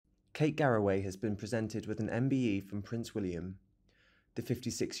Kate Garraway has been presented with an MBE from Prince William. The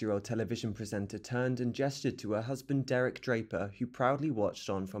 56-year-old television presenter turned and gestured to her husband Derek Draper, who proudly watched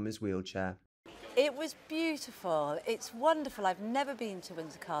on from his wheelchair. It was beautiful. It's wonderful. I've never been to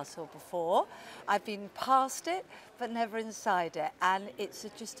Windsor Castle before. I've been past it, but never inside it. And it's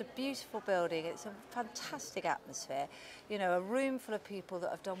just a beautiful building. It's a fantastic atmosphere. You know, a room full of people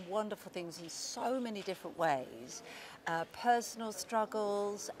that have done wonderful things in so many different ways. Personal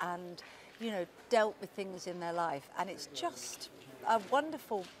struggles and, you know, dealt with things in their life. And it's just a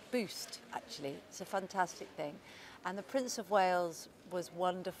wonderful boost, actually. It's a fantastic thing. And the Prince of Wales was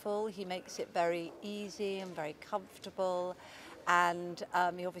wonderful. He makes it very easy and very comfortable, and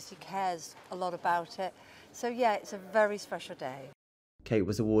he obviously cares a lot about it. So yeah, it's a very special day. Kate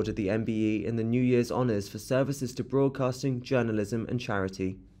was awarded the MBE in the New Year's Honours for services to broadcasting, journalism and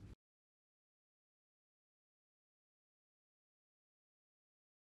charity.